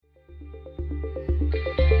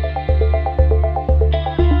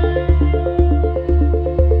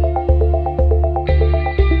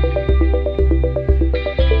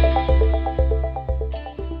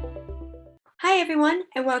everyone,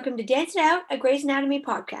 and welcome to Dance It Out, a Grey's Anatomy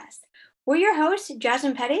podcast. We're your hosts,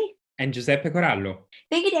 Jasmine Petty. And Giuseppe Corallo.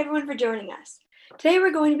 Thank you to everyone for joining us. Today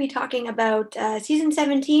we're going to be talking about Season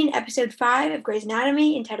 17, Episode 5 of Grey's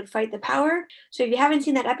Anatomy, entitled Fight the Power. So if you haven't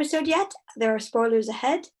seen that episode yet, there are spoilers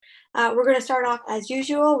ahead. We're going to start off, as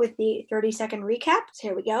usual, with the 30-second recap. So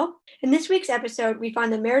here we go. In this week's episode, we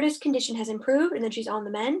find that Meredith's condition has improved and that she's on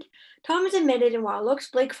the mend. Tom is admitted, and while it looks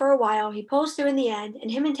bleak for a while, he pulls through in the end, and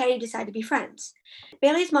him and Teddy decide to be friends.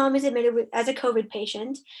 Bailey's mom is admitted as a COVID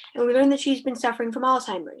patient, and we learn that she's been suffering from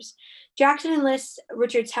Alzheimer's. Jackson enlists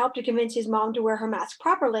Richard's help to convince his mom to wear her mask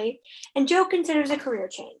properly, and Joe considers a career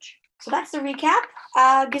change. So that's the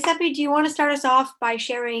recap. Giuseppe, do you want to start us off by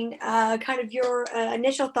sharing kind of your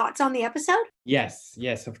initial thoughts on the episode?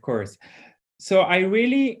 Yes, of course. So I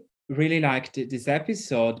really liked this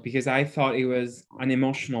episode because I thought it was an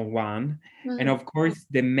emotional one. Mm-hmm. And of course,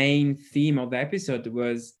 the main theme of the episode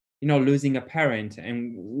was, losing a parent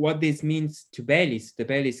and what this means to the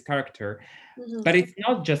Bailey's character. Mm-hmm. But it's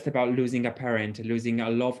not just about losing a parent, losing a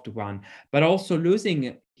loved one, but also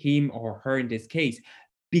losing him or her in this case,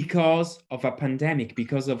 because of a pandemic,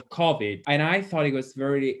 because of COVID. And I thought it was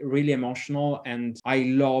really emotional, and I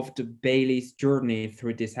loved Bailey's journey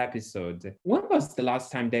through this episode. When was the last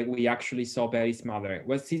time that we actually saw Bailey's mother?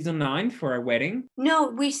 Was season 9 for her wedding? No,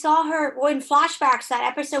 we saw her in flashbacks, that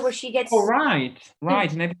episode where she gets... Oh, right.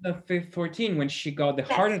 In episode 14, when she got the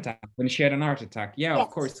heart attack, when she had an heart attack. Yeah, yes.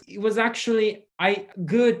 Of course. It was actually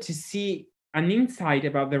good to see an insight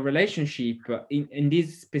about the relationship in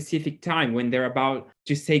this specific time when they're about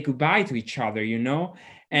to say goodbye to each other,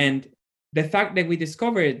 and the fact that we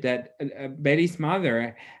discovered that Bailey's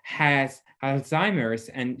mother has Alzheimer's,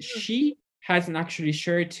 and she hasn't actually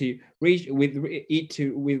shared with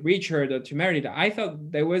Richard or to Meredith. I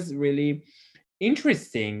thought that was really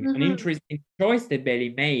interesting, an interesting choice that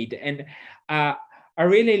Bailey made, and a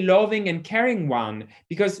really loving and caring one,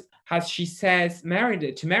 because as she says to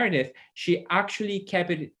Meredith, she actually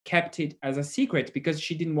kept it as a secret because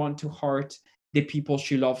she didn't want to hurt the people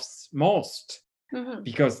she loves most. Mm-hmm.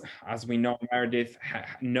 Because, as we know, Meredith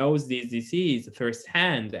knows this disease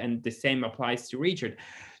firsthand, and the same applies to Richard.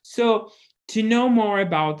 So to know more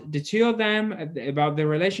about the two of them, about the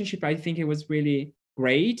relationship, I think it was really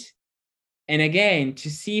great. And again, to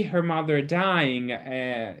see her mother dying,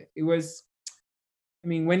 it was,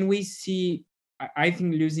 when we see... I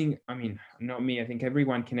think not me, I think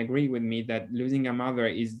everyone can agree with me that losing a mother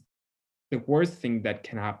is the worst thing that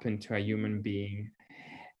can happen to a human being.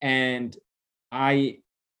 And I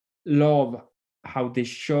love how the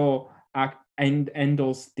show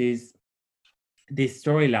handles these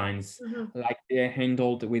storylines, like they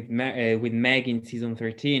handled with Meg in season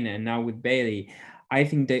 13 and now with Bailey. I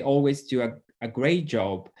think they always do a great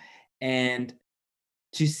job. And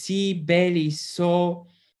to see Bailey so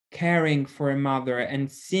caring for a mother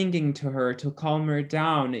and singing to her to calm her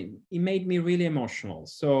down, it made me really emotional.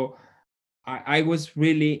 So I was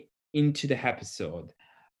really into the episode.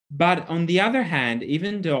 But on the other hand,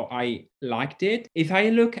 even though I liked it, if I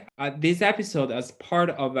look at this episode as part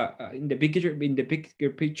of in the bigger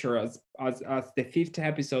picture as the 5th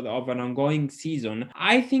episode of an ongoing season,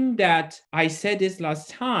 I think that I said this last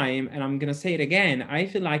time, and I'm gonna say it again. I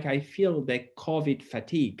feel the COVID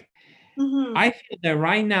fatigue. Mm-hmm. I feel that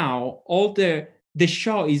right now all the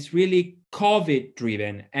show is really COVID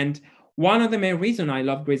driven, and one of the main reasons I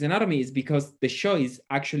love Grey's Anatomy is because the show is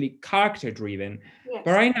actually character driven. Yes.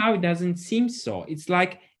 But right now it doesn't seem so. It's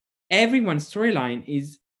like everyone's storyline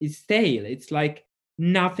is stale. It's like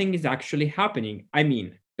nothing is actually happening.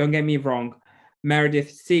 Don't get me wrong.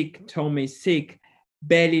 Meredith's sick, Tommy's sick,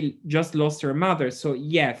 Bailey just lost her mother. So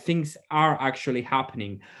yeah, things are actually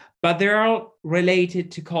happening. But they're all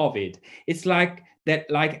related to COVID. It's like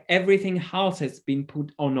everything else has been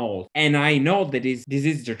put on hold. And I know that this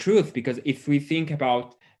is the truth, because if we think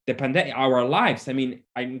about the pandemic, our lives,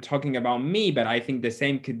 I'm talking about me, but I think the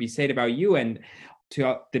same could be said about you and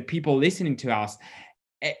to the people listening to us.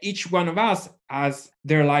 Each one of us has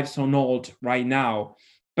their lives on hold right now.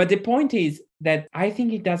 But the point is that I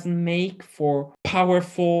think it doesn't make for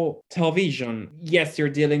powerful television. Yes, you're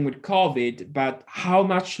dealing with COVID, but how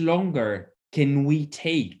much longer can we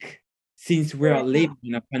take, since we're living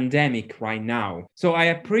in a pandemic right now? So I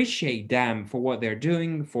appreciate them for what they're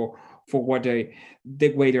doing, for what the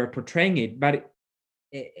way they're portraying it. But,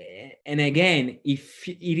 and again, if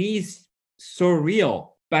it is so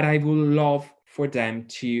real, but I would love for them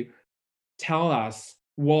to tell us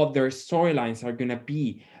what their storylines are gonna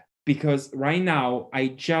be, because right now I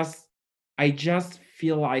just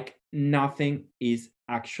feel like nothing is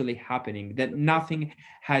actually happening, that nothing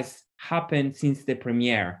has happened since the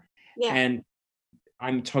premiere. Yeah. And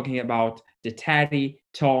I'm talking about the Teddy,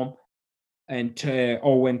 Tom, and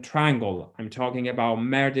Owen triangle. I'm talking about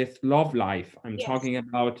Meredith love life. I'm Yes. talking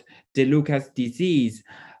about the Lucas disease.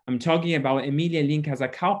 I'm talking about Emilia Link as a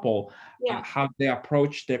couple, Yeah. how they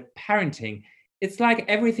approach their parenting. It's like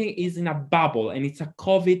everything is in a bubble, and it's a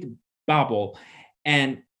COVID bubble.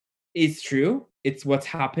 And it's true, it's what's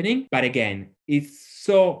happening. But again, it's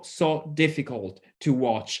so difficult to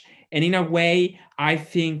watch. And in a way, I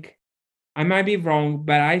think I might be wrong,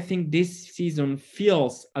 but I think this season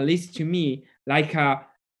feels, at least to me, like a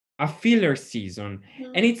filler season.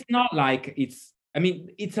 And it's not like it's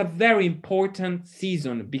a very important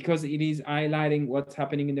season because it is highlighting what's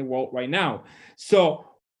happening in the world right now. So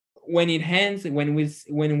when it ends, when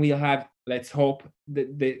we'll have, let's hope,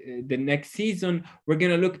 the next season, we're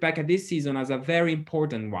gonna look back at this season as a very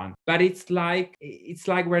important one. But it's like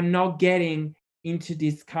we're not getting into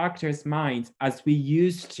these characters' minds as we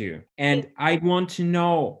used to. And I want to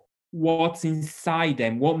know what's inside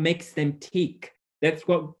them, what makes them tick. That's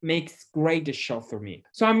what makes great the show for me.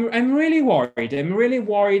 So I'm really worried. I'm really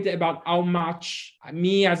worried about how much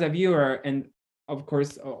me as a viewer, and of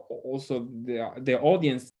course also the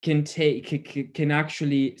audience, can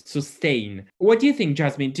actually sustain. What do you think,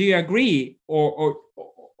 Jasmine? Do you agree, or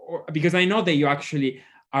because I know that you actually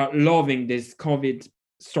are loving this COVID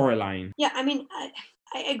storyline? Yeah, I mean,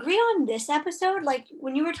 I agree on this episode. Like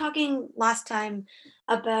when you were talking last time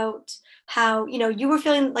about how, you were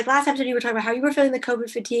feeling like last episode, you were talking about how you were feeling the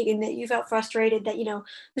COVID fatigue and that you felt frustrated that,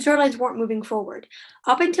 the storylines weren't moving forward.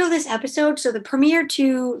 Up until this episode, so the premiere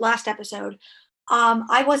to last episode,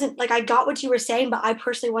 I wasn't like, I got what you were saying, but I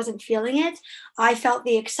personally wasn't feeling it. I felt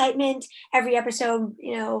the excitement every episode,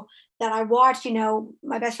 that I watched.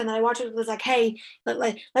 My best friend that I watched was like, hey,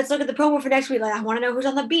 let's look at the promo for next week. Like, I want to know who's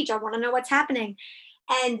on the beach. I want to know what's happening.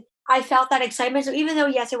 And I felt that excitement. So even though,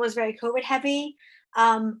 yes, it was very COVID heavy,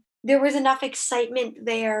 there was enough excitement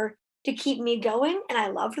there to keep me going. And I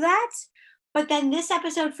loved that. But then this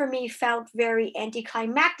episode for me felt very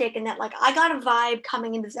anticlimactic in that, like, I got a vibe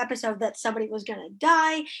coming in this episode that somebody was going to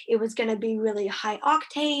die. It was going to be really high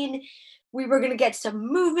octane. We were going to get some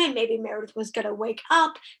movement. Maybe Meredith was going to wake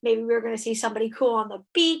up. Maybe we were going to see somebody cool on the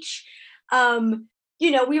beach.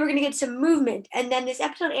 We were going to get some movement. And then this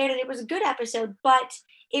episode aired and it was a good episode, but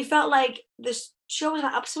it felt like the show was on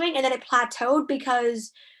an upswing and then it plateaued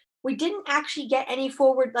because we didn't actually get any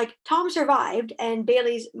forward. Like, Tom survived and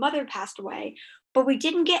Bailey's mother passed away, but we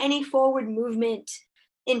didn't get any forward movement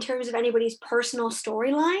in terms of anybody's personal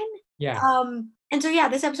storyline. Yeah. And so yeah,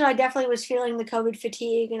 this episode I definitely was feeling the COVID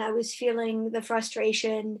fatigue and I was feeling the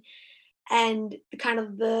frustration and kind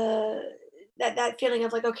of that feeling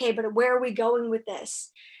of like, okay, but where are we going with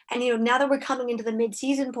this? And now that we're coming into the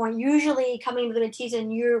mid-season point, usually coming into the mid-season,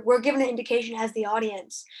 we're given an indication as the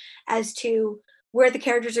audience as to where the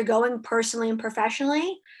characters are going personally and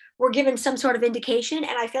professionally. We're given some sort of indication,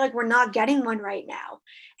 and I feel like we're not getting one right now.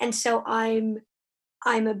 And so I'm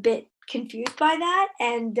a bit confused by that.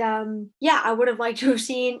 And yeah, I would have liked to have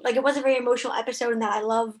seen, like, it was a very emotional episode and that I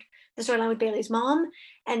loved the storyline with Bailey's mom,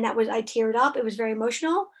 and I teared up. It was very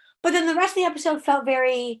emotional. But then the rest of the episode felt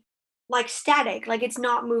very like static, like it's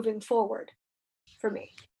not moving forward for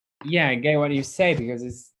me. Yeah, I get what you say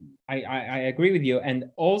because I agree with you.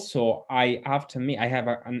 And also I have to admit, I have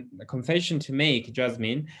a confession to make,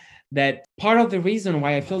 Jasmine, that part of the reason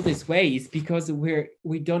why I feel this way is because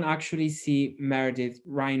we don't actually see Meredith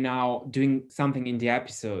right now doing something in the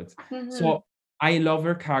episodes. Mm-hmm. So I love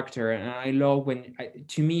her character, and I love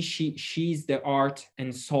to me she's the art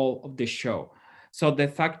and soul of the show. So the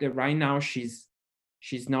fact that right now she's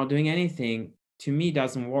not doing anything, to me,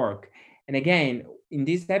 doesn't work. And again, in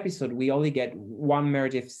this episode, we only get one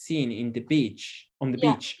Meredith scene on the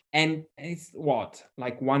beach, and it's what,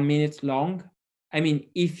 like 1 minute long. I mean,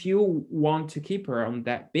 if you want to keep her on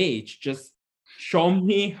that beach, just show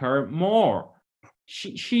me her more.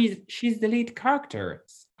 She's the lead character.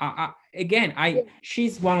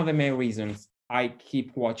 She's one of the main reasons I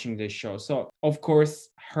keep watching this show. So of course,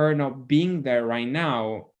 her not being there right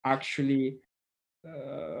now actually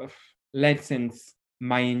lessens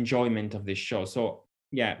my enjoyment of this show. So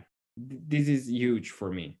yeah, this is huge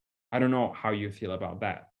for me. I don't know how you feel about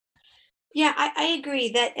that. Yeah, I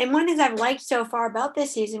agree that, and one of the things I've liked so far about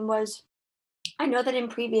this season was, I know that in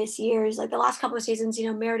previous years, like the last couple of seasons,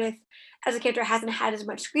 Meredith as a character hasn't had as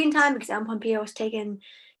much screen time because Ellen Pompeo has taken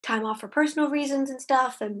time off for personal reasons and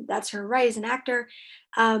stuff, and that's her right as an actor.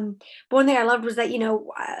 But one thing I loved was that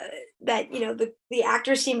that, the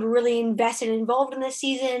actors seemed really invested and involved in this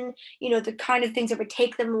season. The kind of things that would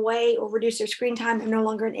take them away or reduce their screen time are no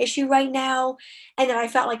longer an issue right now. And then I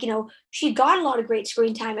felt like, she got a lot of great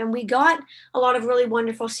screen time, and we got a lot of really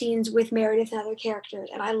wonderful scenes with Meredith and other characters.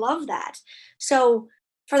 And I love that. So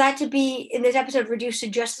for that to be in this episode reduced to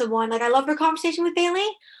just the one, like I love her conversation with Bailey,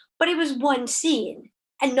 but it was one scene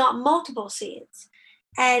and not multiple scenes.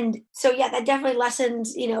 And so yeah, that definitely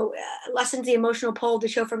lessens the emotional pull of the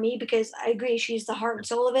show for me, because I agree, she's the heart and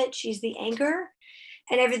soul of it. She's the anchor,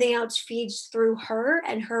 and everything else feeds through her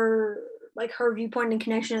and her viewpoint and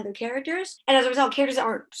connection to other characters. And as a result, characters that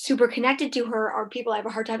aren't super connected to her are people I have a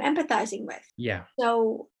hard time empathizing with. Yeah.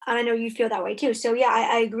 So, and I know you feel that way too. So yeah,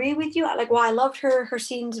 I agree with you. I loved her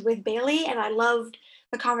scenes with Bailey, and I loved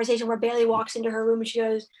the conversation where Bailey walks into her room and she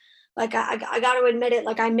goes, I got to admit it,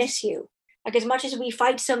 I miss you. As much as we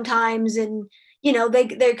fight sometimes, and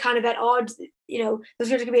they're kind of at odds, those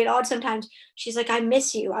girls can be at odds sometimes. She's like, I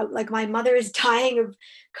miss you. My mother is dying of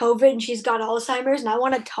COVID and she's got Alzheimer's, and I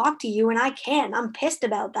want to talk to you and I can't. I'm pissed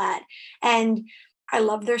about that. And I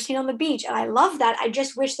love their scene on the beach, and I love that. I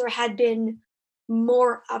just wish there had been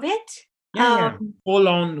more of it. Yeah. Full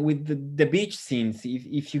on with the beach scenes.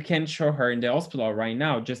 If you can show her in the hospital right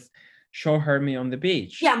now, just show her me on the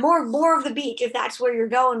beach. Yeah, more of the beach, if that's where you're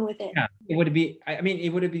going with it. Yeah, it would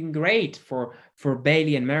have been great for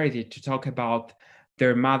Bailey and Meredith to talk about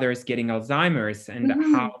their mothers getting Alzheimer's and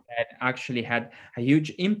how that actually had a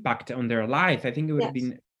huge impact on their life. I think it would have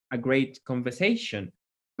been a great conversation,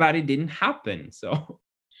 but it didn't happen. So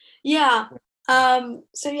yeah. I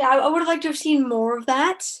would have liked to have seen more of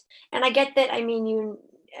that. And I get that.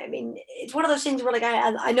 It's one of those things where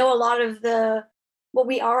I know a lot of what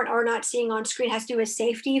we are and are not seeing on screen has to do with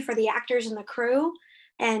safety for the actors and the crew.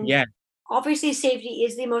 And yeah, obviously safety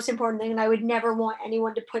is the most important thing, and I would never want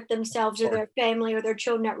anyone to put themselves or their family or their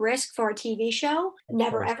children at risk for a TV show.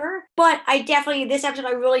 Never, ever. But this episode,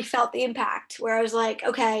 I really felt the impact, where I was like,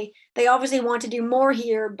 okay, they obviously want to do more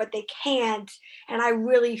here, but they can't. And I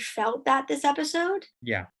really felt that this episode.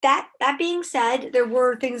 Yeah. That being said, there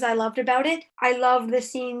were things I loved about it. I loved the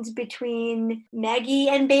scenes between Maggie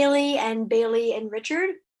and Bailey and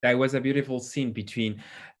Richard. That was a beautiful scene between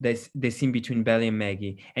the scene between Bailey and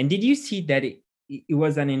Maggie. And did you see that it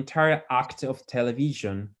was an entire act of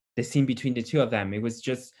television, the scene between the two of them? It was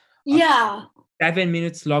just a 7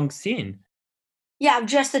 minutes long scene. Yeah,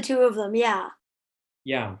 just the two of them. Yeah.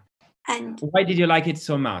 Yeah. And why did you like it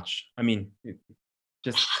so much?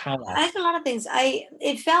 Just tell us. I like a lot of things.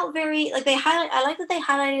 It felt very I like that they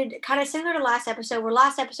highlighted, kind of similar to last episode, where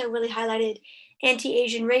last episode really highlighted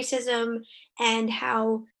anti-Asian racism and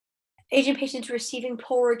how Asian patients receiving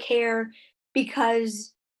poorer care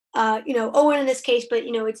because Owen in this case, but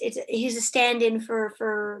he's a stand-in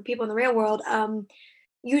for people in the real world,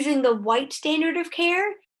 using the white standard of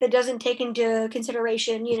care that doesn't take into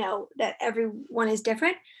consideration that everyone is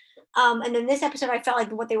different. And then this episode, I felt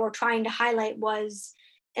like what they were trying to highlight was,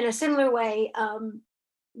 in a similar way,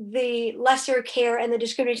 the lesser care and the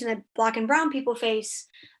discrimination that Black and Brown people face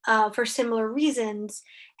for similar reasons.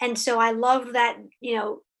 And so I love that,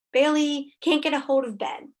 Bailey can't get a hold of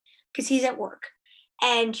Ben because he's at work,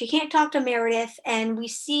 and she can't talk to Meredith, and we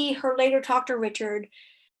see her later talk to Richard.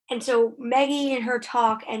 And so Maggie and her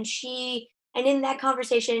talk, and in that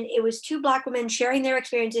conversation, it was two Black women sharing their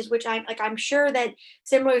experiences, which I'm sure that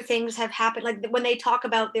similar things have happened, like when they talk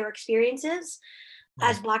about their experiences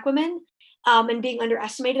as Black women, and being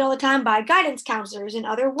underestimated all the time by guidance counselors and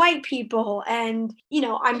other white people. And,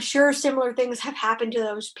 I'm sure similar things have happened to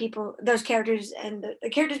those people, those characters, and the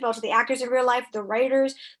characters, but also the actors in real life, the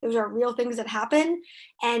writers. Those are real things that happen.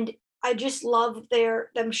 And I just love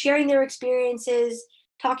them sharing their experiences,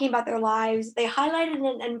 talking about their lives. They highlighted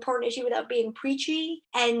an important issue without being preachy.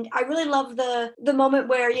 And I really love the moment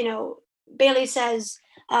where, Bailey says,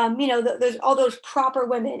 there's all those proper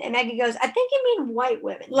women. And Maggie goes, I think you mean white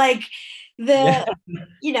women.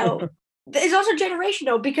 It's also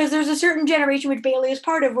generational, because there's a certain generation which Bailey is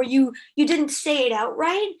part of where you didn't say it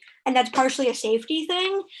outright. And that's partially a safety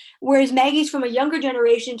thing. Whereas Maggie's from a younger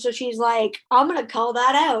generation. So she's like, I'm going to call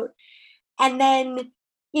that out. And then,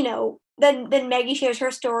 then Maggie shares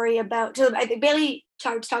her story about, so I think Bailey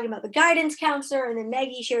starts talking about the guidance counselor, and then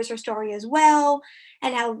Maggie shares her story as well,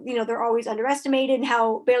 and how, they're always underestimated, and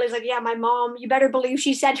how Bailey's like, yeah, my mom, you better believe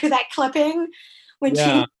she sent her that clipping when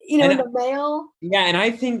she, in the mail. Yeah, and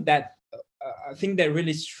I think that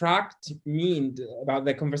really struck me about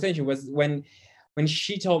the conversation was when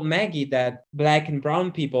she told Maggie that Black and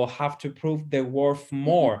Brown people have to prove their worth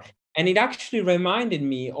more. And it actually reminded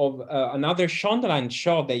me of another Shondaland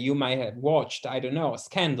show that you might have watched. I don't know,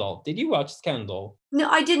 Scandal. Did you watch Scandal? No,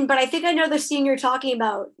 I didn't, but I think I know the scene you're talking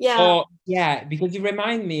about. Yeah. Oh, yeah, because you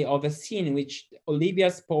remind me of a scene in which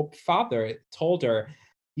Olivia's Pope father told her,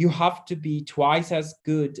 you have to be twice as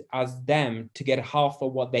good as them to get half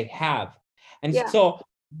of what they have. And Yeah. so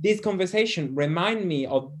this conversation remind me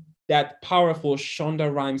of that powerful Shonda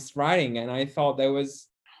Rhimes writing. And I thought that was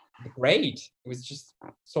great. It was just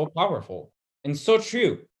so powerful and so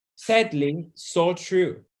true. Sadly, so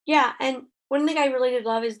true. Yeah, and one thing I really did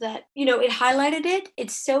love is that, it highlighted it.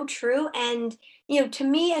 It's so true. And, to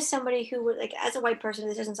me, as somebody who would, like, as a white person,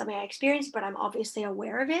 this isn't something I experienced, but I'm obviously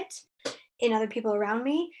aware of it in other people around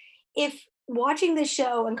me. If watching this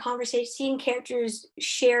show and conversation, seeing characters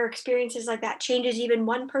share experiences like that changes even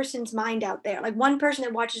one person's mind out there, like one person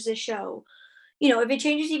that watches this show, if it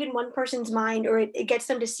changes even one person's mind, or it gets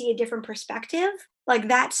them to see a different perspective, like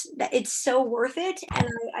it's so worth it. And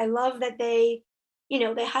I love that they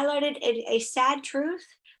highlighted a sad truth,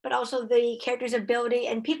 but also the character's ability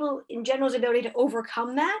and people in general's ability to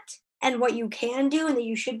overcome that, and what you can do, and that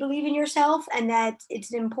you should believe in yourself, and that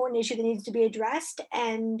it's an important issue that needs to be addressed.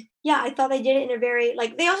 And yeah, I thought they did it in a very,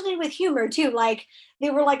 like, they also did it with humor too. Like, they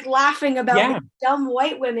were like laughing about Yeah. the dumb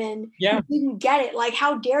white women Yeah. who didn't get it. Like,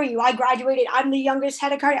 how dare you? I graduated. I'm the youngest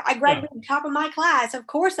head of cardiac. I graduated top of my class. Of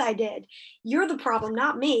course I did. You're the problem,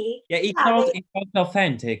 not me. Yeah, it Yeah, felt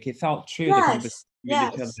authentic. It felt true, the conversation with each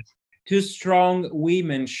other. yes. Two strong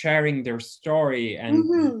women sharing their story, and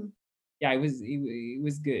Mhm. yeah, it was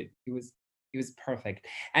good. It was perfect.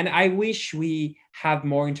 And I wish we had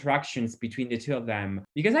more interactions between the two of them,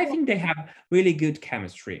 because I think they have really good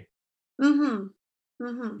chemistry. Mhm.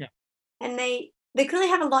 Mhm. Yeah. And they clearly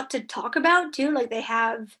have a lot to talk about too. Like, they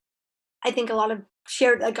have, I think, a lot of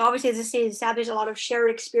shared, like, obviously, as I say, established a lot of shared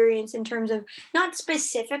experience in terms of, not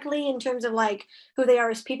specifically in terms of like who they are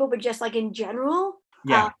as people, but just like in general,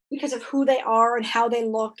 Yeah. because of who they are and how they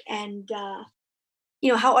look, and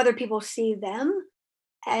how other people see them.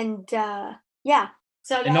 And yeah,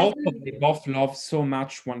 so And I also agree. they both love so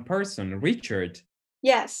much one person, Richard.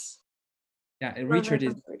 Yes. Yeah, and Love when Richard it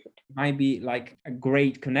is comes to Richard. might be like a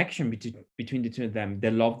great connection between the two of them,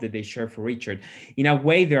 the love that they share for Richard. In a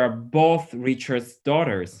way, they are both Richard's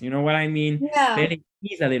daughters. You know what I mean? Yeah. Belly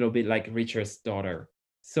is a little bit like Richard's daughter.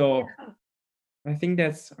 So Yeah. I think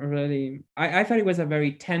that's really, I thought it was a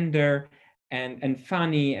very tender and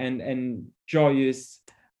funny and joyous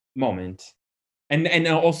moment. And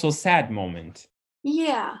also sad moment.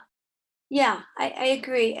 Yeah. Yeah, I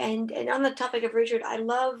agree. And on the topic of Richard, I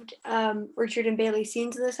loved Richard and Bailey's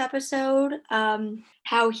scenes in this episode.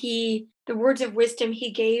 How the words of wisdom he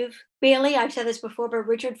gave Bailey. I've said this before, but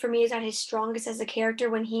Richard for me is at his strongest as a character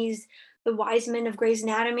when he's the wise man of Grey's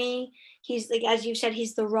Anatomy. He's, like, as you said,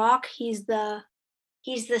 he's the rock. He's the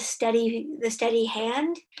steady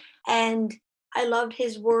hand. And I loved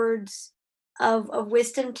his words of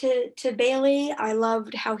wisdom to Bailey. I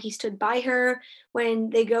loved how he stood by her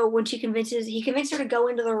when he convinced her to go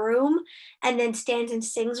into the room, and then stands and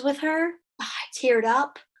sings with her. Ah, I teared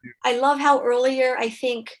up. I love how earlier, I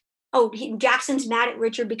think, Jackson's mad at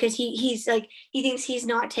Richard because he's like, he thinks he's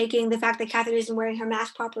not taking the fact that Catherine isn't wearing her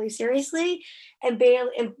mask properly seriously. And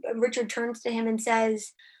Bailey and Richard turns to him and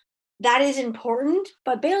says, that is important.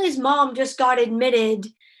 But Bailey's mom just got admitted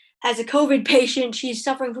as a COVID patient. She's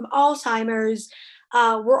suffering from Alzheimer's.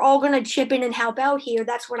 We're all going to chip in and help out here.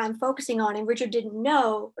 That's what I'm focusing on. And Richard didn't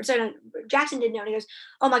know, or sorry, no, Jackson didn't know. And he goes,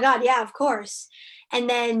 oh my God, yeah, of course. And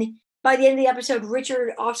then by the end of the episode,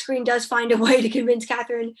 Richard off screen does find a way to convince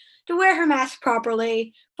Catherine to wear her mask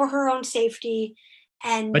properly for her own safety.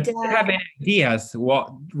 And But do you have any ideas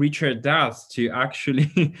what Richard does to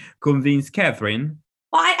actually convince Catherine?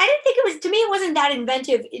 well, I didn't think it was, to me, it wasn't that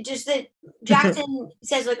inventive. It just that Jackson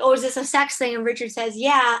says, like, oh, is this a sex thing? And Richard says,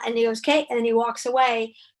 yeah. And he goes, okay. And then he walks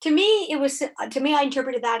away. To me, I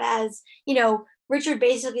interpreted that as, Richard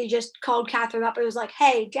basically just called Catherine up. It was like,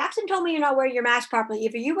 hey, Jackson told me you're not wearing your mask properly.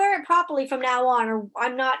 If you wear it properly from now on, or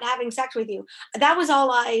I'm not having sex with you. That was Yeah,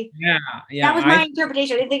 that yeah, was my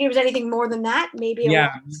interpretation. I didn't think it was anything more than that. Maybe it yeah,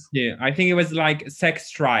 was. yeah. I think it was like a sex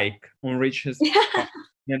strike on Richard's part,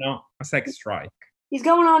 a sex strike. He's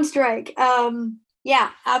going on strike.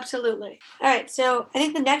 Yeah, absolutely. All right, so I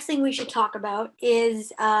think the next thing we should talk about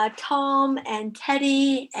is Tom and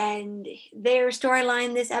Teddy and their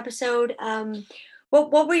storyline this episode.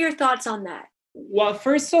 What were your thoughts on that? Well,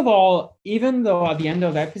 first of all, even though at the end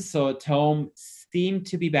of the episode Tom seemed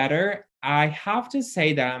to be better, I have to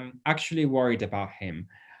say that I'm actually worried about him.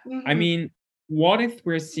 I Mm-hmm. mean, what if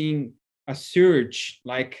we're seeing a surge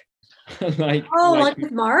like Oh, like like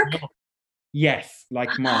with Mark? Yes,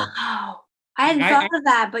 like Mark. Wow. I hadn't I thought of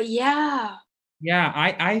that, but yeah. Yeah,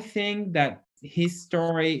 I think that his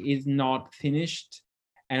story is not finished,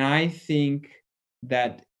 and I think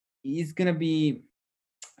that he's gonna be.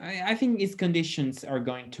 I think his conditions are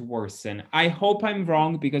going to worsen. I hope I'm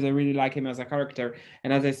wrong because I really like him as a character,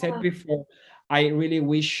 and as I said Yeah. before, I really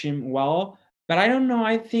wish him well. But I don't know.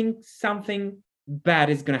 I think something bad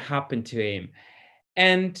is gonna happen to him,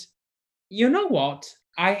 and you know what?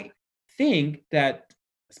 I think that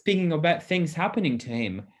speaking of bad things happening to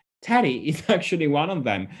him, Teddy is actually one of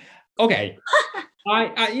them. Okay,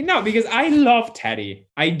 because I love Teddy,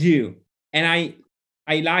 I do, and I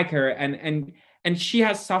like her, and she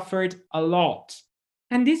has suffered a lot,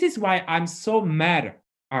 and this is why I'm so mad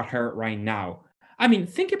at her right now. I mean,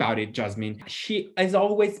 think about it, Jasmine. She has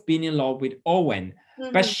always been in love with Owen,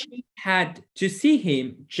 but Mhm. she had to see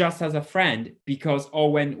him just as a friend because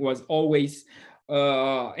Owen was always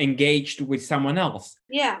engaged with someone else.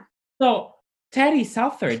 Yeah. So Teddy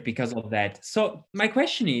suffered because of that. So my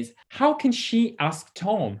question is, how can she ask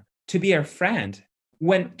Tom to be her friend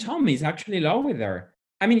when Tom is actually in love with her?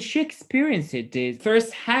 I mean, she experienced it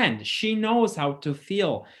firsthand. She knows how to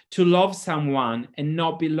feel to love someone and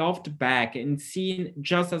not be loved back and seen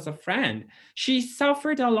just as a friend. She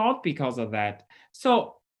suffered a lot because of that.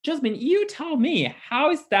 So, Jasmine, you tell me, how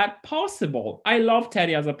is that possible? I love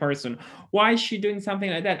Teddy as a person. Why is she doing something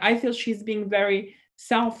like that? I feel she's being very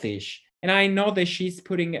selfish. And I know that she's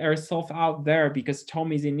putting herself out there because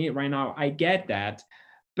Tom is in it right now. I get that.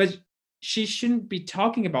 But she shouldn't be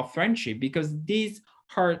talking about friendship because this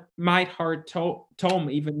might hurt Tom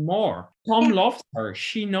even more. Tom Yeah. loves her.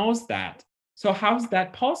 She knows that. So how's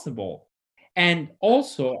that possible? And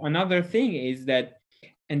also another thing is that,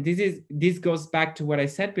 and this goes back to what I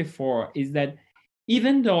said before, is that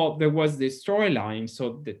even though there was this storyline,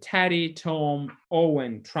 so the Teddy, Tom,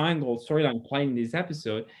 Owen triangle storyline playing in this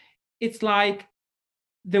episode, it's like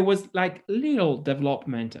there was like little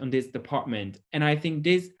development on this department. And I think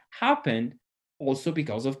this happened also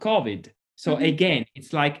because of COVID. So Mhm. again,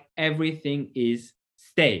 it's like everything is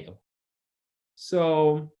stale.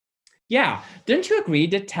 So yeah, don't you agree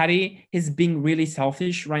that Teddy is being really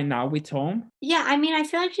selfish right now with Tom? Yeah, I mean, I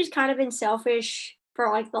feel like she's kind of been selfish for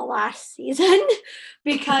like the last season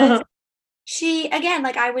because she again,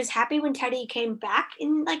 like I was happy when Teddy came back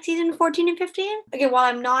in like season 14 and 15. Again, while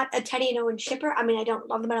I'm not a Teddy and Owen shipper, I mean I don't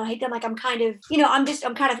love them, I don't hate them. Like I'm kind of,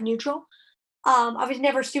 I'm kind of neutral. I was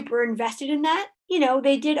never super invested in that.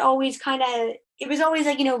 They did always kind of it was always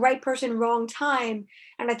like, right person, wrong time.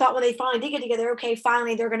 And I thought when they finally did get together, okay,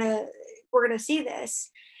 finally we're gonna see this.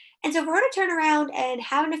 And so for her to turn around and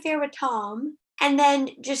have an affair with Tom and then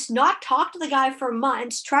just not talk to the guy for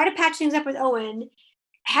months, try to patch things up with Owen,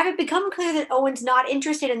 have it become clear that Owen's not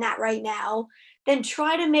interested in that right now, then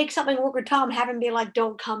try to make something work with Tom, have him be like,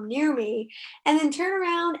 don't come near me, and then turn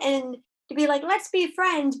around and to be like, let's be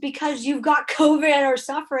friends because you've got COVID or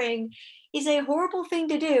suffering is a horrible thing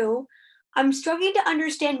to do. I'm struggling to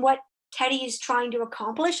understand what Teddy is trying to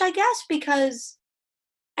accomplish, I guess, because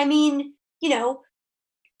I mean,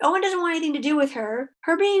 Owen doesn't want anything to do with her.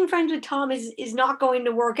 Her being friends with Tom is not going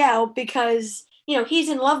to work out because he's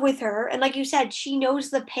in love with her, and like you said, she knows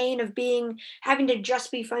the pain of being having to just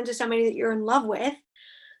be friends with somebody that you're in love with.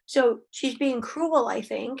 So she's being cruel, I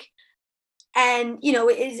think. And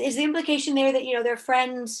is the implication there that they're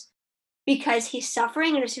friends because he's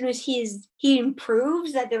suffering, and as soon as he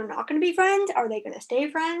improves, that they're not going to be friends? Are they going to stay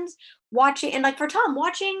friends? Watching and like for Tom,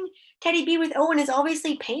 watching Teddy be with Owen is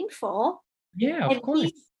obviously painful, Yeah, and of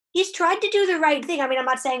course. he's tried to do the right thing. I mean, I'm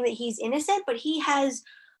not saying that he's innocent, but he has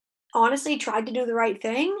honestly tried to do the right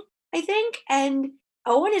thing, I think. And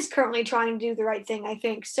Owen is currently trying to do the right thing, I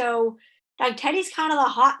think. So like Teddy's kind of a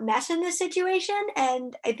hot mess in this situation,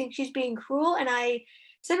 and I think she's being cruel. And I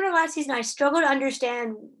similar to last season, I struggle to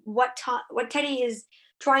understand what Teddy is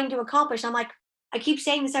trying to accomplish. I'm like, I keep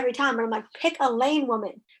saying this every time, but I'm like, pick a lane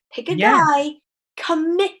woman, pick a Yeah. guy,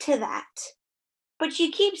 commit to that. But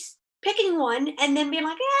she keeps picking one and then being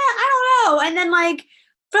like, "Yeah, I don't know," and then like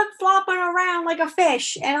flip flopping around like a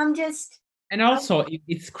fish, and I'm just And also,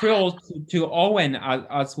 it's cruel to Owen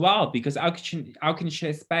as well because how can she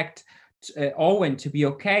expect Owen to be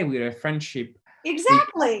okay with a friendship with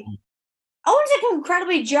exactly. Owen's an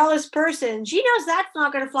incredibly jealous person. She knows that's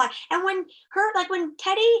not gonna fly. And when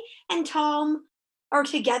Teddy and Tom are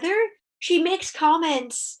together, she makes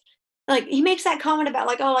comments like he makes that comment about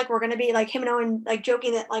like, oh, like we're gonna be like him and Owen like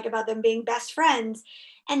joking that like about them being best friends.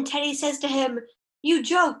 And Teddy says to him, you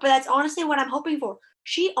joke, but that's honestly what I'm hoping for.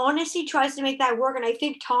 She honestly tries to make that work, and I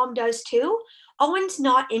think Tom does too. Owen's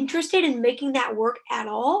not interested in making that work at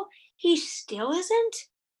all. He still isn't.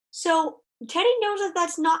 So Teddy knows that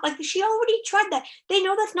that's not like she already tried that. They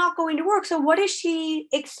know that's not going to work. So what is she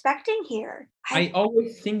expecting here? I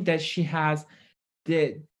always think that she has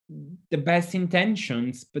the the best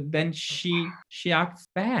intentions, but then she acts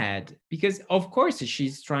bad because of course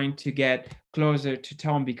she's trying to get closer to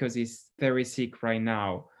Tom because he's very sick right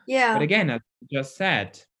now. But Yeah. again, as you just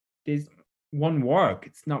said, this won't work.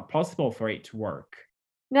 It's not possible for it to work.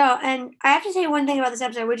 No, and I have to say one thing about this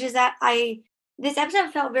episode, which is that this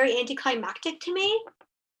episode felt very anticlimactic to me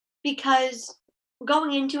because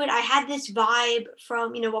going into it, I had this vibe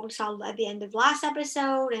from, what we saw at the end of last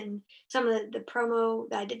episode and some of the promo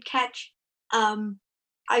that I did catch. Um,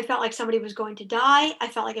 I felt like somebody was going to die. I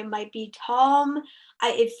felt like it might be Tom.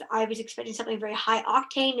 If I was expecting something very high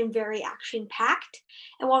octane and very action packed.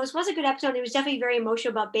 And while this was a good episode, it was definitely very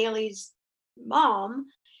emotional about Bailey's mom.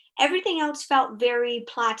 Everything else felt very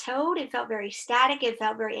plateaued. It felt very static. It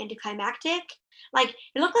felt very anticlimactic. Like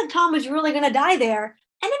it looked like Tom was really going to die there,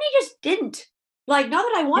 and then he just didn't. Like, not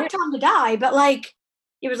that I Yeah, want Tom to die, but like,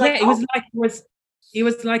 it was like, yeah, oh, it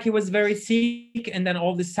was like he was very sick, and then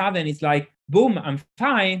all of a sudden it's like, boom, I'm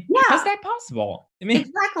fine. How's yeah, that possible? I mean,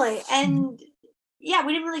 exactly. And yeah,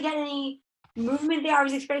 we didn't really get any movement there. I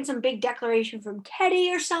was expecting some big declaration from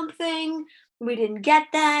Teddy or something. We didn't get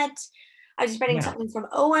that. I was expecting yeah. something from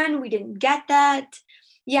Owen. We didn't get that.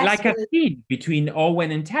 Yes, Like a scene between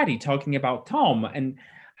Owen and Teddy talking about Tom. And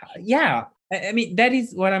yeah, I mean, that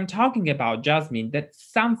is what I'm talking about, Jasmine, that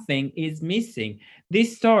something is missing.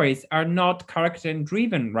 These stories are not character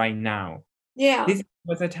driven right now. yeah. This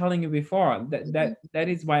was I telling you before. That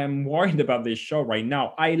is why I'm worried about this show right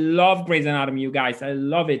now. I love Grey's Anatomy, you guys. I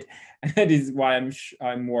love it. That is why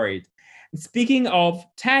I'm worried. Speaking of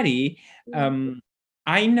Teddy, Mhm. um,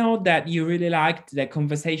 I know that you really liked the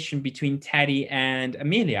conversation between Teddy and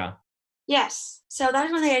Amelia. Yes. So that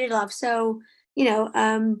was one thing I did love. So,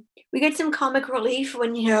 we get some comic relief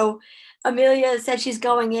when, Amelia said she's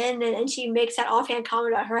going in and she makes that offhand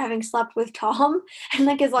comment about her having slept with Tom. And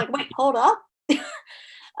like is like, wait, hold up.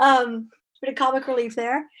 Bit of comic relief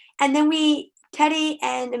there. And then Teddy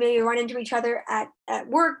and Amelia run into each other at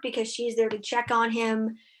work because she's there to check on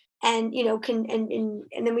him and can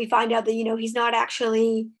and then we find out that he's not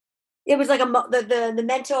actually it was like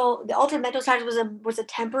the altered mental side was a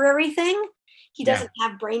temporary thing. He Yeah. doesn't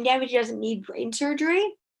have brain damage. He doesn't need brain surgery.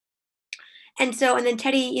 And then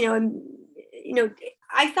Teddy, you know,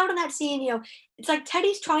 I felt in that scene, it's like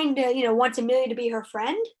Teddy's trying to, wants Amelia to be her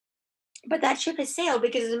friend, but that ship has sailed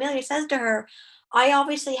because as Amelia says to her, I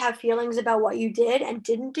obviously have feelings about what you did and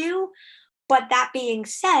didn't do. But that being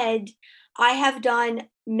said, I have done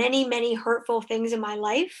many, many hurtful things in my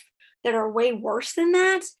life that are way worse than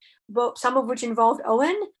that, but some of which involved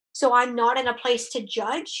Owen. So I'm not in a place to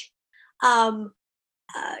judge. Um,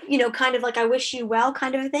 kind of like I wish you well,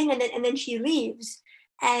 kind of a thing. And then she leaves,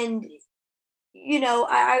 and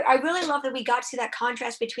I really love that we got to see that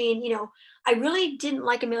contrast between I really didn't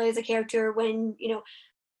like Amelia as a character when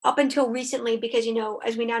up until recently because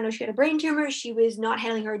as we now know she had a brain tumor, she was not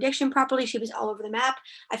handling her addiction properly, she was all over the map.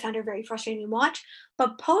 I found her very frustrating to watch.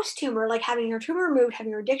 But post tumor, like having her tumor removed,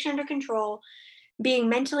 having her addiction under control, being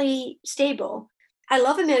mentally stable, I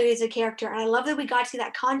love Amelia as a character, and I love that we got to see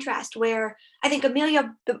that contrast where I think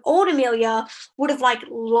Amelia, the old Amelia, would have like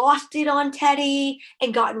lost it on Teddy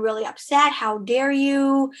and gotten really upset. How dare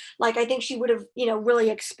you? Like I think she would have, really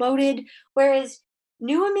exploded. Whereas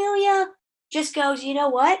new Amelia just goes, you know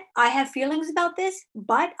what? I have feelings about this,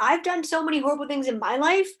 but I've done so many horrible things in my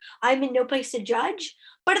life. I'm in no place to judge.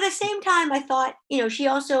 But at the same time, I thought, she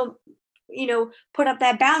also, put up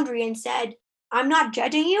that boundary and said, I'm not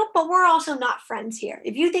judging you, but we're also not friends here.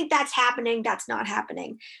 If you think that's happening, that's not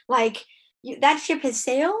happening. Like that ship has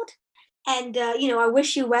sailed, and I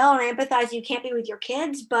wish you well, and I empathize. You can't be with your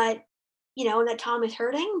kids, but that Tom is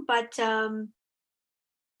hurting. But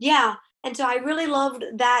yeah, and so I really loved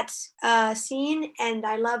that scene, and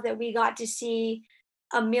I love that we got to see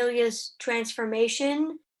Amelia's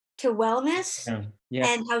transformation to wellness Yeah. Yeah.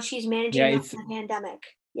 and how she's Yeah. managing that It's in the pandemic.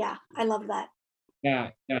 Yeah, I love that.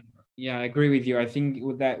 yeah. Yeah. Yeah. I agree with you. I think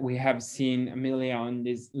with that we have seen Amelia on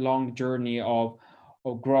this long journey of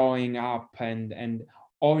growing up and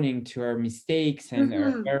owning to her mistakes and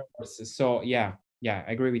her Hmm. errors. So yeah. Yeah.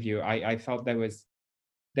 I agree with you. I thought that was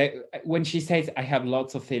that when she says I have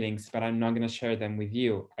lots of feelings, but I'm not gonna share them with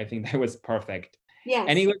you. I think that was perfect.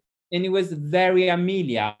 And Yes. it was very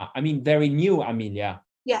Amelia. I mean, very new Amelia.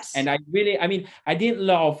 Yes. And I mean, I didn't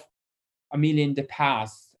love Amelia in the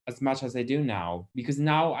past as much as I do now because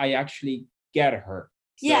now I actually get her.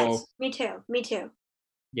 So Yes. Me too. Me too.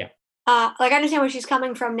 yeah, Like I understand where she's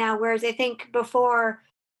coming from now, whereas I think before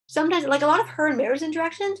sometimes, like a lot of her and Mary's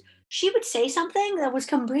interactions, she would say something that was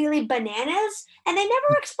completely bananas, and they never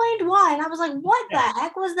explained why. And I was like, what the Yeah.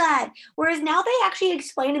 heck was that? Whereas now they actually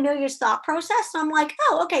explain Amelia's thought process. So I'm like,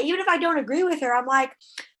 oh, okay, even if I don't agree with her, I'm like,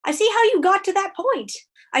 I see how you got to that point.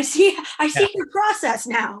 I Yeah. see your process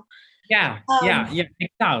now. Yeah, Um, yeah, yeah,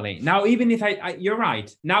 exactly. Now, even if you're right.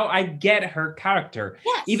 Now I get her character.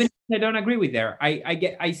 Even yes. if I don't agree with her,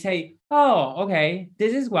 I say, oh, okay,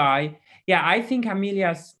 this is why. Yeah, I think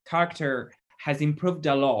Amelia's character has improved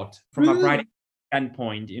a lot from a writing Mhm.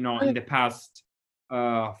 standpoint, in the past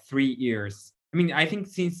 3 years. I mean, I think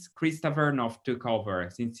since Krista Vernoff took over,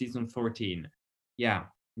 since season 14. Yeah,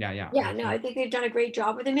 yeah, yeah, Yeah, I no, think. I think they've done a great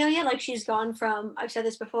job with Amelia. Like she's gone from, I've said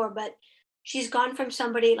this before, but she's gone from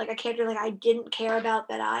somebody like a character like I didn't care about,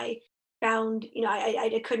 that I found,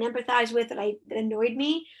 I couldn't empathize with, that annoyed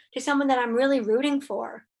me, to someone that I'm really rooting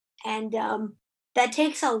for. And that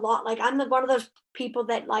takes a lot. Like I'm one of those people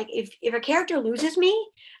that, like, if a character loses me,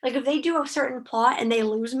 like if they do a certain plot and they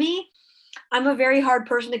lose me, I'm a very hard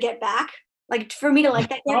person to get back. Like for me to like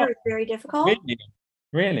that Oh, character is very difficult. really?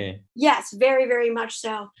 Really? Yes, very, very much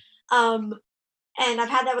so. Um, and I've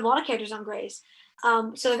had that with a lot of characters on Grays.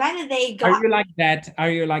 So the fact that they Are got you like that? Are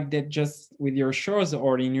you like that just with your shows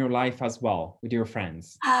or in your life as well with your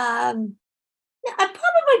friends? yeah,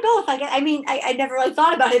 probably both. I mean, I never really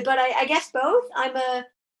thought about it, but I guess both.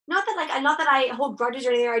 Not that I hold grudges or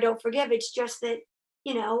anything, or I don't forgive. It's just that,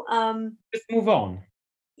 you know, um, Just move on.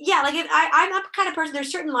 yeah, like if I'm not the kind of person.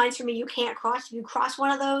 There's certain lines for me you can't cross. If you cross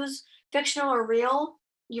one of those, fictional or real,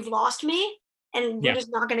 you've lost me, and we're Yeah. just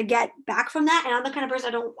not gonna get back from that. And I'm the kind of person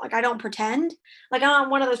I don't like. I don't pretend. Like I'm not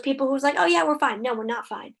one of those people who's like, oh yeah, we're fine. No, we're not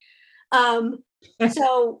fine. Um,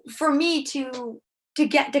 so for me to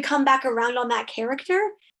come back around on that character,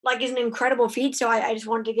 like, is an incredible feat. So I just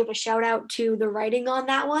wanted to give a shout out to the writing on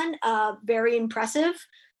that one. Very impressive.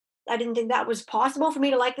 I didn't think that was possible for me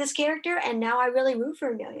to like this character, and now I really root for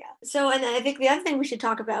Amelia. So, and I think the other thing we should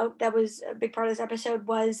talk about that was a big part of this episode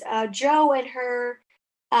was Jo and her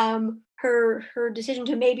decision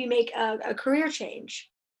to maybe make a career change.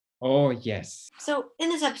 Oh, yes. So in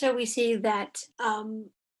this episode, we see that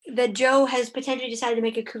Jo has potentially decided to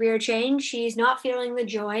make a career change. She's not feeling the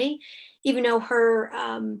joy, even though her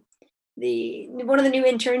the one of the new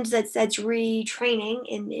interns that's retraining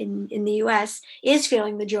in the US is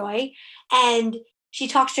feeling the joy, and she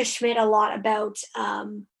talks to Schmidt a lot about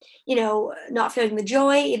not feeling the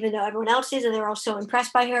joy, even though everyone else is, and they're all so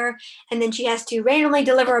impressed by her. And then she has to randomly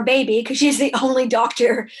deliver a baby because she's the only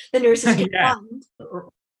doctor the nurses can Yeah. find.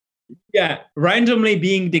 Yeah. Randomly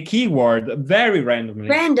being the keyword, very randomly.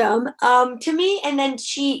 Random to me. And then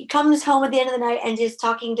she comes home at the end of the night and is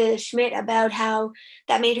talking to Schmidt about how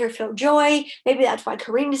that made her feel joy. Maybe that's why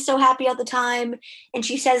Kareem is so happy all the time. And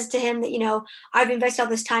she says to him that, I've invested all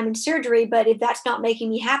this time in surgery, but if that's not making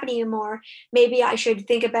me happy anymore, maybe I should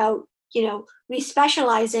think about,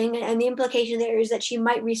 respecializing. And the implication there is that she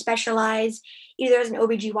might respecialize either as an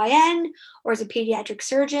OBGYN or as a pediatric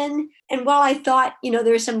surgeon. And while I thought,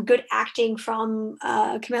 there's some good acting from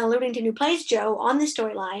Camilla Ludington, who plays Jo, on the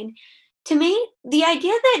storyline, to me, the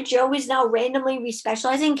idea that Jo is now randomly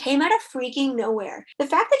respecializing came out of freaking nowhere. The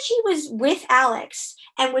fact that she was with Alex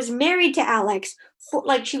and was married to Alex,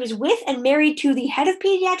 like she was with and married to the head of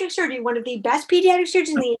pediatric surgery, one of the best pediatric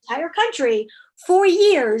surgeons in the entire country, for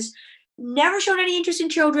years, never showed any interest in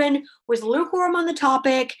children, was lukewarm on the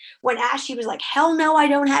topic. When asked, she was like, hell no, I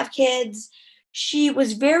don't have kids. She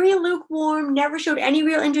was very lukewarm, never showed any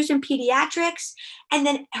real interest in pediatrics. And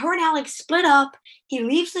then her and Alex split up. He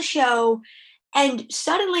leaves the show. And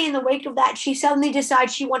suddenly, in the wake of that, she suddenly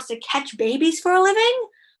decides she wants to catch babies for a living.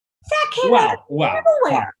 That came out of Wow, wow, wow.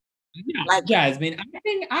 nowhere. Yeah, Like, Jasmine, I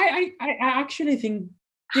think I actually think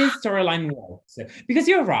this storyline works because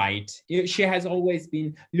you're right. She has always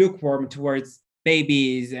been lukewarm towards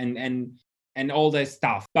babies and all this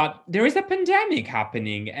stuff. But there is a pandemic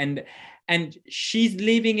happening, and she's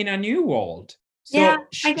living in a new world. yeah,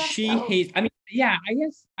 So I guess she so. hates. I mean, yeah, I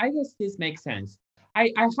guess this makes sense.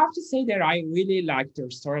 I have to say that I really liked her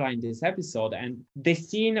storyline this episode, and the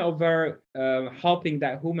scene of her helping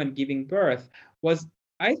that woman giving birth was,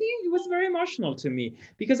 I think it was very emotional to me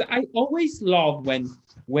because I always love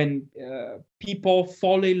when people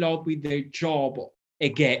fall in love with their job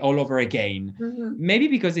again, all over again. Mhm. Maybe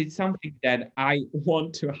because it's something that I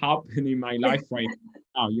want to happen in my life right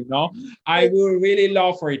now. I would really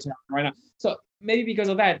love for it to happen right now. So maybe because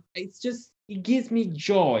of that, it gives me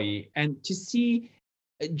joy, and to see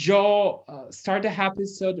Jo start the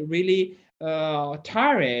episode really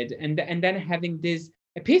tired, and then having this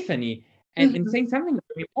epiphany and saying something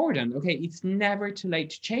very important. Okay, it's never too late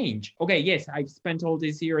to change. Okay, yes, I've spent all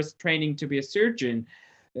these years training to be a surgeon,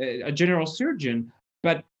 a general surgeon,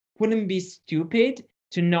 but wouldn't it be stupid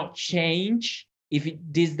to not change if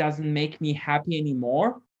this doesn't make me happy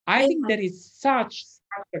anymore? I think that is such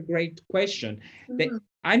a great question. That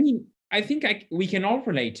I mean, I think we can all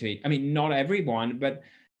relate to it. I mean, not everyone, but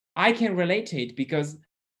I can relate to it because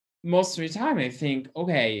most of the time I think,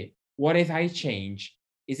 okay, what if I change?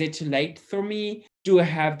 Is it too late for me? Do I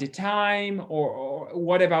have the time? Or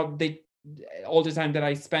what about all the time that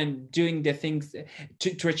I spend doing the things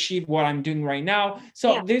to achieve what I'm doing right now?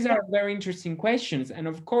 So these are very interesting questions. And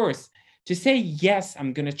of course, to say, yes,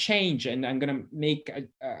 I'm going to change and I'm going to make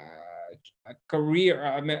a career,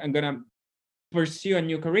 I'm going to pursue a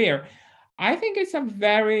new career, I think it's a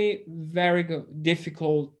very, very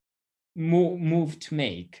difficult move to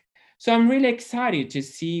make. So I'm really excited to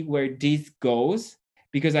see where this goes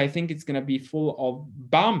because I think it's going to be full of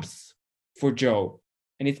bumps for Jo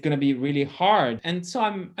and it's going to be really hard. And so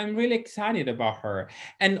I'm really excited about her.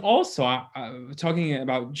 And also talking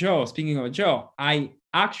about Jo, speaking of Jo, I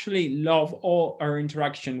actually love all her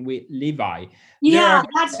interaction with Levi. Yeah,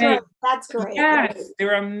 that's great. That's great. Yes,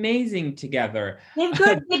 they're amazing together.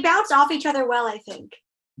 They bounce off each other well, I think.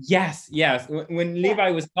 Yes. When Levi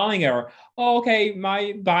was telling her, oh, okay,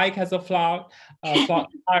 my bike has a flat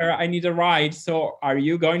tire, I need a ride. So are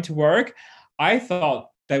you going to work? I thought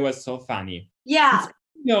that was so funny. Yeah.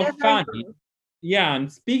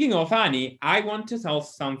 And speaking of funny, I want to tell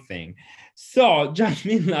something. So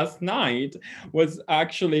Jasmine last night was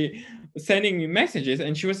actually sending me messages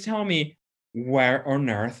and she was telling me, where on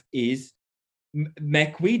earth is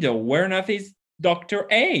McWidow? Where on earth is Dr.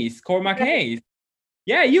 Ace, Cormac Ace?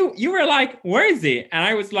 Yeah, you were like, where is he? And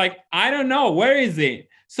I was like, I don't know, where is he?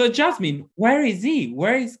 So Jasmine, where is he?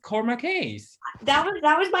 Where is Cormac Ace? That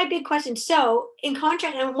was my big question. So in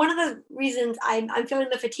contrast, and one of the reasons I'm feeling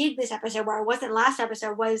the fatigue this episode, where I wasn't last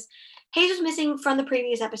episode, was Hayes was missing from the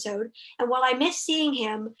previous episode. And while I missed seeing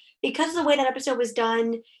him, because of the way that episode was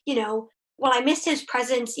done, while I missed his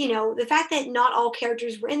presence, the fact that not all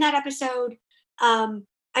characters were in that episode,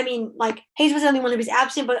 I mean, like Hayes was the only one who was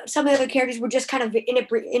absent, but some of the other characters were just kind of in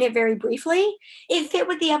it very briefly. It fit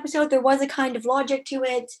with the episode. There was a kind of logic to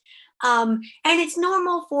it. And it's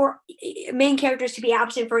normal for main characters to be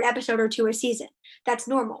absent for an episode or two a season. That's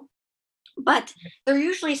normal. But they're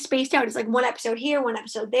usually spaced out. It's like one episode here, one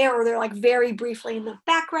episode there, or they're like very briefly in the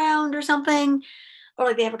background or something, or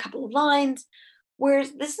like they have a couple of lines.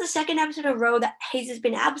 Whereas this is the second episode in a row that Hayes has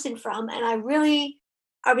been absent from, and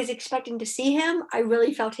I was expecting to see him. I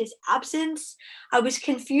really felt his absence. I was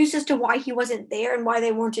confused as to why he wasn't there and why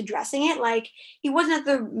they weren't addressing it. Like, he wasn't at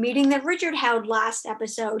the meeting that Richard held last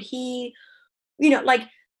episode.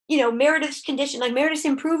 Meredith's condition, like Meredith's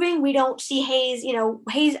improving. We don't see Hayes.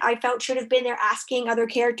 Hayes, I felt, should have been there asking other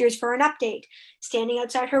characters for an update, standing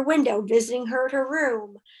outside her window, visiting her at her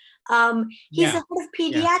room. He's the head of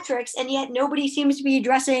pediatrics, and yet nobody seems to be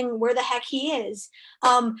addressing where the heck he is.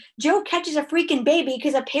 Jo catches a freaking baby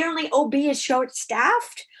because apparently OB is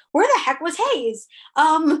short-staffed. Where the heck was Hayes?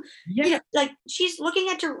 She's looking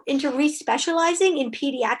into re-specializing in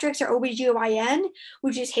pediatrics or OBGYN,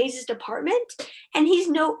 which is Hayes' department, and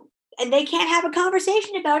and they can't have a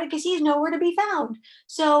conversation about it because he's nowhere to be found.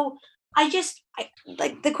 So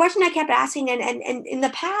like the question I kept asking, and in the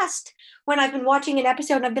past, when I've been watching an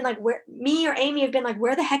episode and I've been like, where me or Amy have been like,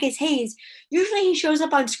 where the heck is Hayes? Usually he shows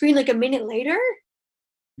up on screen like a minute later.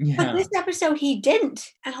 Yeah. But this episode he didn't.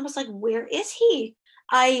 And I was like, where is he?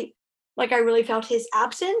 I really felt his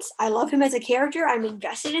absence. I love him as a character. I'm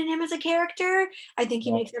invested in him as a character. I think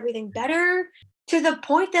he makes everything better. To the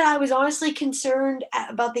point that I was honestly concerned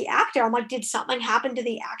about the actor. I'm like, did something happen to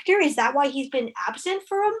the actor? Is that why he's been absent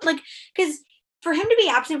for him? Like, because for him to be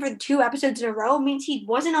absent for 2 episodes in a row means he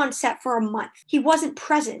wasn't on set for a month. He wasn't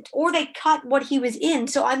present, or they cut what he was in.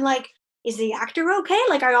 So I'm like, is the actor okay?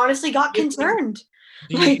 Like, I honestly got concerned.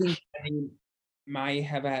 Do you think he might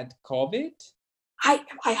have had COVID?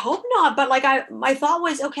 I hope not, but my thought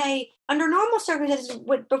was, okay, under normal circumstances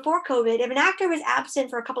before COVID, if an actor was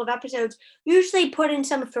absent for a couple of episodes, usually put in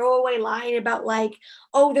some throwaway line about like,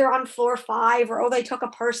 oh, they're on floor 5, or oh, they took a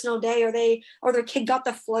personal day, or their kid got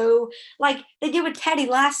the flu, like they did with Teddy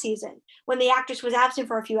last season when the actress was absent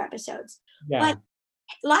for a few episodes. Yeah. But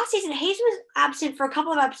last season, Hayes was absent for a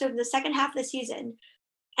couple of episodes in the second half of the season,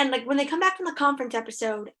 and like when they come back from the conference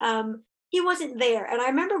episode, he wasn't there, and I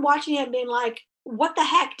remember watching it and being like, what the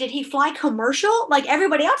heck? Did he fly commercial? Like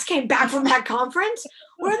everybody else came back from that conference.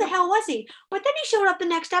 Where the hell was he? But then he showed up the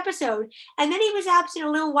next episode, and then he was absent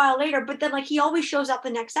a little while later. But then, like, he always shows up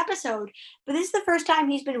the next episode. But this is the first time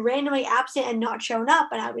he's been randomly absent and not shown up.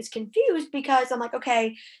 And I was confused because I'm like,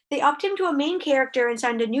 okay, they upped him to a main character and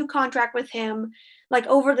signed a new contract with him, like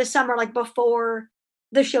over the summer, like before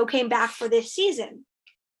the show came back for this season,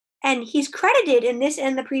 and he's credited in this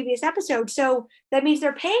and the previous episode. So that means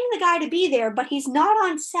they're paying the guy to be there, but he's not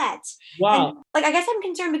on set. Wow. And like, I guess I'm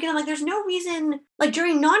concerned because I'm like, there's no reason, like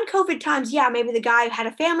during non-COVID times, yeah, maybe the guy had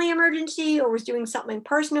a family emergency or was doing something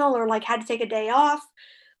personal or like had to take a day off.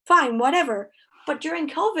 Fine, whatever. But during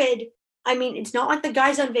COVID, I mean, it's not like the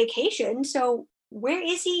guy's on vacation. So where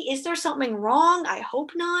is he? Is there something wrong? I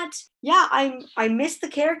hope not. Yeah, I miss the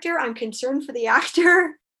character. I'm concerned for the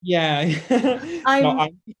actor. Yeah. No,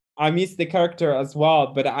 I miss the character as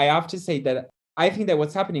well, but I have to say that I think that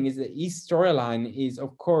what's happening is that his storyline is,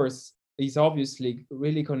 of course, is obviously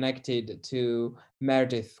really connected to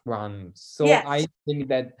Meredith one. So Yes. I think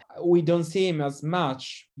that we don't see him as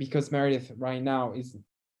much because Meredith right now is,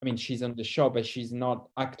 I mean, she's on the show, but she's not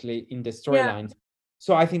actually in the storyline.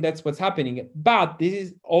 So I think that's what's happening. But this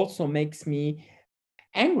is also makes me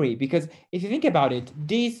angry because if you think about it,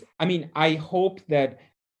 this, I mean, I hope that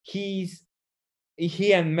he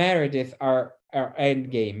and Meredith are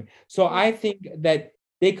endgame. So I think that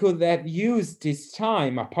they could have used this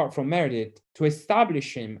time, apart from Meredith, to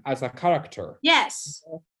establish him as a character. Yes.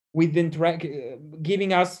 With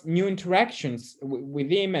giving us new interactions with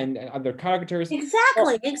him and other characters.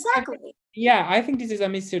 Exactly. Yeah, I think this is a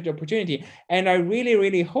missed opportunity, and I really,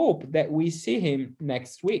 really hope that we see him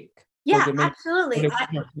next week. Yeah, absolutely.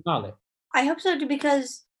 I hope so too,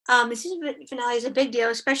 because the season finale is a big deal,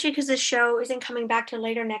 especially because the show isn't coming back till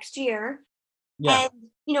later next year. Yeah. And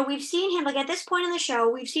you know, we've seen him, like at this point in the show,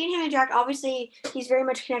 we've seen him interact. Obviously, he's very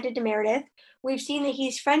much connected to Meredith. We've seen that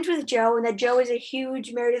he's friends with Jo, and that Jo is a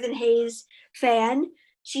huge Meredith and Hayes fan.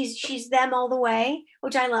 She's them all the way,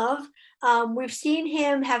 which I love. We've seen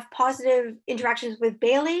him have positive interactions with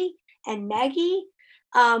Bailey and Maggie.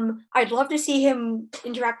 I'd love to see him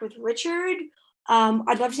interact with Richard.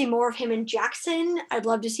 I'd love to see more of him and Jackson. I'd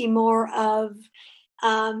love to see more of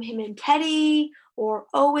him and Teddy or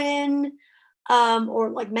Owen,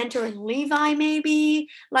 or like Mentor and Levi, maybe.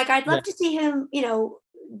 Like, I'd love to see him, you know,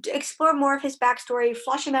 explore more of his backstory,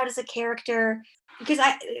 flush him out as a character. Because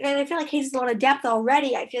I feel like he has a lot of depth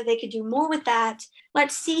already. I feel they could do more with that.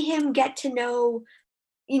 Let's see him get to know,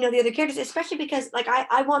 you know, the other characters, especially because like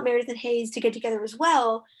I want Meredith and Hayes to get together as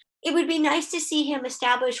well. It would be nice to see him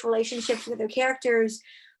establish relationships with other characters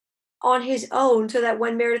on his own so that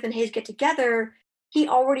when Meredith and Hayes get together, he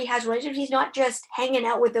already has relationships. He's not just hanging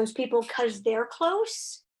out with those people because they're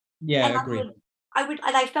close. Yeah, And I agree. and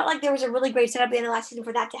I felt like there was a really great setup at the end of last season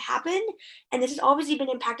for that to happen. And this has obviously been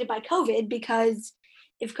impacted by COVID, because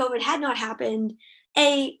if COVID had not happened,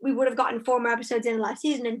 A, we would have gotten 4 more episodes in the last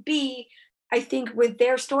season, and B, I think with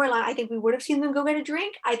their storyline, I think we would have seen them go get a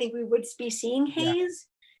drink. I think we would be seeing Hayes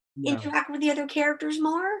interact with the other characters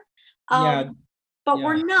more. But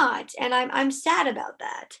we're not, and I'm sad about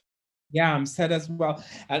that. Yeah, I'm sad as well,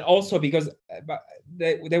 and also because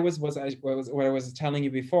there was what I was telling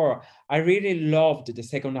you before. I really loved the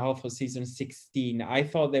second half of season 16. I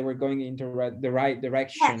thought they were going into the right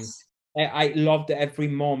direction. Yes. I loved every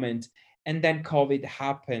moment, and then COVID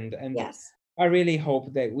happened, and I really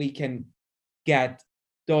hope that we can get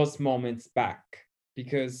those moments back,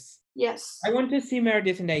 because I want to see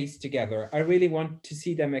Meredith and Ace together. I really want to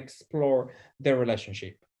see them explore their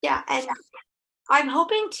relationship. Yeah, and I'm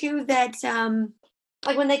hoping too that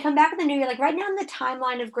like when they come back in the new year, like right now in the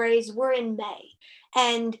timeline of Grey's, we're in May.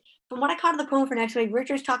 And from what I caught of the promo for next week,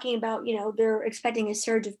 Richard's talking about, you know, they're expecting a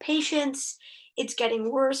surge of patients. It's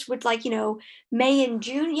getting worse with, like, you know, May and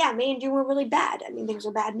June. Yeah, May and June were really bad. I mean, things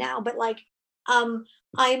are bad now, but like I'm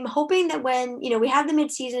hoping that when, you know, we have the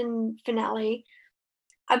mid-season finale,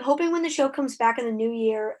 I'm hoping when the show comes back in the new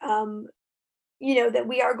year, you know, that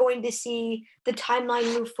we are going to see the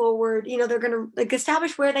timeline move forward. You know, they're going to like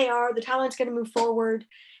establish where they are. The timeline's going to move forward.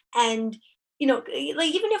 And, you know,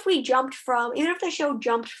 like even if the show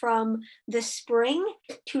jumped from the spring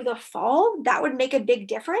to the fall, that would make a big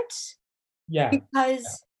difference. Yeah.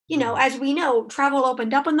 Because, you know, as we know, travel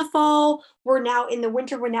opened up in the fall. We're now in the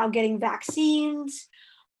winter. We're now getting vaccines.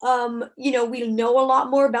 You know, we know a lot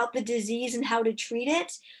more about the disease and how to treat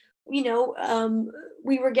it. You know,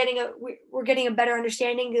 we're getting a better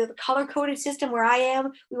understanding of the color coded system. Where I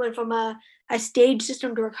am, we went from a stage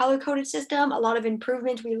system to a color coded system. A lot of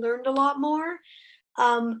improvements. We learned a lot more.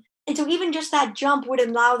 And so even just that jump would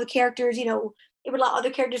allow the characters, you know, It would allow other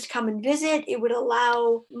characters to come and visit. It would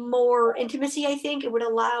allow more intimacy, I think. It would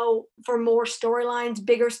allow for more storylines,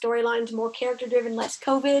 bigger storylines, more character driven, less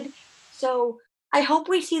COVID. So I hope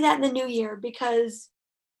we see that in the new year because,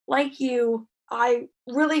 like you, I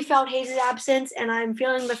really felt Hayes' absence and I'm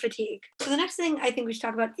feeling the fatigue. So the next thing I think we should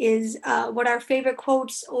talk about is what our favorite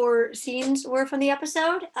quotes or scenes were from the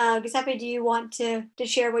episode. Giuseppe, do you want to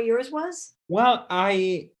share what yours was? Well,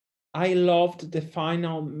 I loved the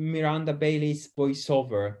final Miranda Bailey's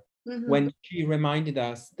voiceover when she reminded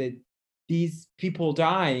us that these people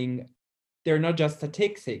dying, they're not just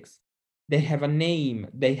statistics. They have a name,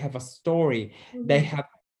 they have a story, they have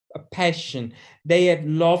a passion, they have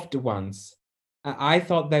loved ones. I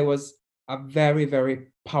thought that was a very, very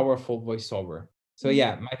powerful voiceover. So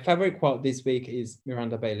yeah, my favorite quote this week is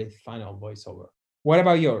Miranda Bailey's final voiceover. What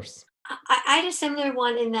about yours? I had a similar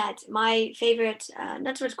one in that my favorite,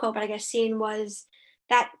 not so much quote, but I guess scene was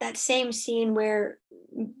that same scene where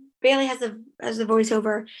Bailey has the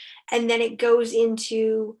voiceover, and then it goes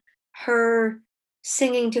into her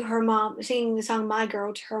singing to her mom, singing the song "My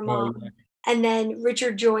Girl" to her mom, and then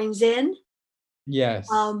Richard joins in. Yes.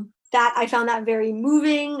 That I found that very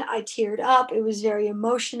moving. I teared up. It was very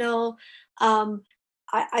emotional.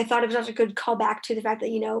 I thought it was also a good callback to the fact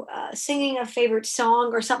that singing a favorite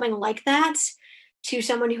song or something like that to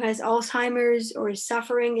someone who has Alzheimer's or is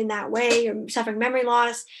suffering in that way or suffering memory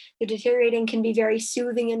loss, they're deteriorating, can be very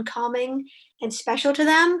soothing and calming and special to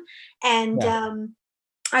them. And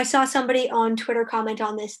I saw somebody on Twitter comment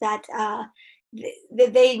on this that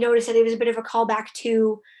they noticed that it was a bit of a callback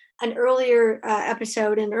to an earlier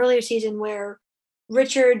episode, an earlier season where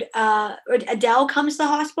Adele comes to the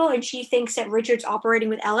hospital and she thinks that Richard's operating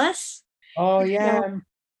with Ellis. Oh yeah,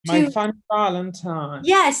 my fun Valentine.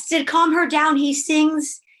 Yes, to calm her down, he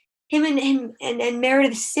sings. Him and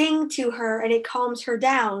Meredith sing to her, and it calms her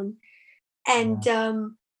down. And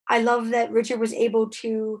I love that Richard was able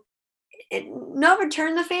to not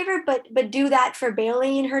return the favor, but do that for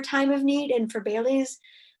Bailey in her time of need and for Bailey's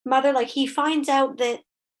mother. Like he finds out that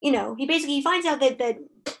he finds out that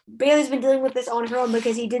Bailey's been dealing with this on her own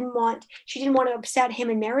because she didn't want to upset him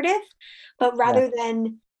and Meredith, but rather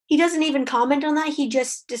than he doesn't even comment on that. He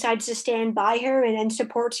just decides to stand by her and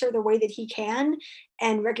supports her the way that he can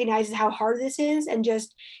and recognizes how hard this is. And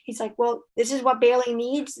he's like, well, this is what Bailey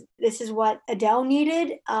needs. This is what Adele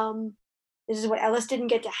needed. This is what Ellis didn't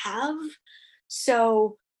get to have.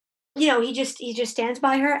 So, he just stands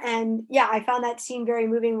by her. And yeah, I found that scene very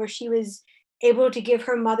moving where she was able to give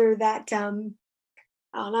her mother that,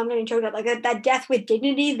 I'm getting choked up, like that death with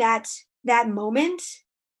dignity, that moment.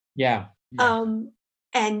 Yeah.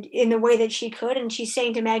 And in the way that she could. And she's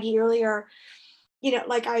saying to Maggie earlier,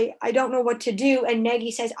 like, I don't know what to do. And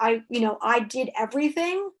Maggie says, I did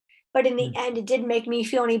everything, but in the end, it didn't make me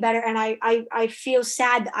feel any better. And I feel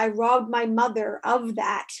sad that I robbed my mother of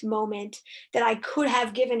that moment that I could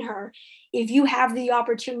have given her. If you have the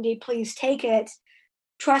opportunity, please take it.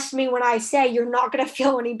 Trust me when I say you're not going to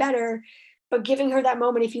feel any better, but giving her that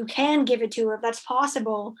moment, if you can give it to her, if that's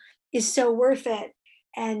possible, is so worth it.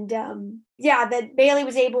 And that Bailey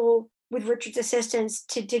was able, with Richard's assistance,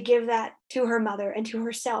 to give that to her mother and to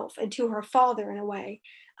herself and to her father in a way.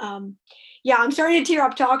 I'm starting to tear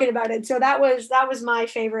up talking about it. So that was my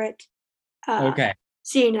favorite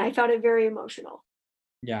scene, and I found it very emotional.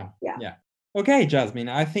 Yeah. Okay, Jasmine,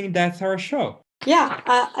 I think that's our show. Yeah,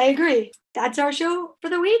 I agree. That's our show for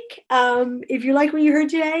the week. If you like what you heard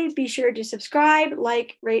today, be sure to subscribe,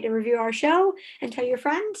 like, rate, and review our show, and tell your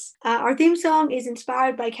friends. Our theme song is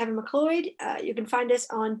inspired by Kevin MacLeod. You can find us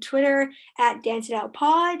on Twitter at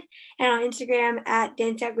DanceItOutPod and on Instagram at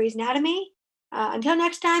DanceOutGraysAnatomy. Until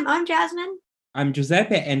next time, I'm Jasmine. I'm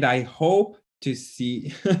Giuseppe, and I hope to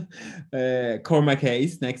see Cormac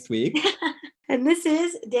Hayes next week. And this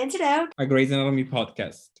is Dance It Out, a Grey's Anatomy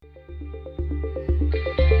podcast.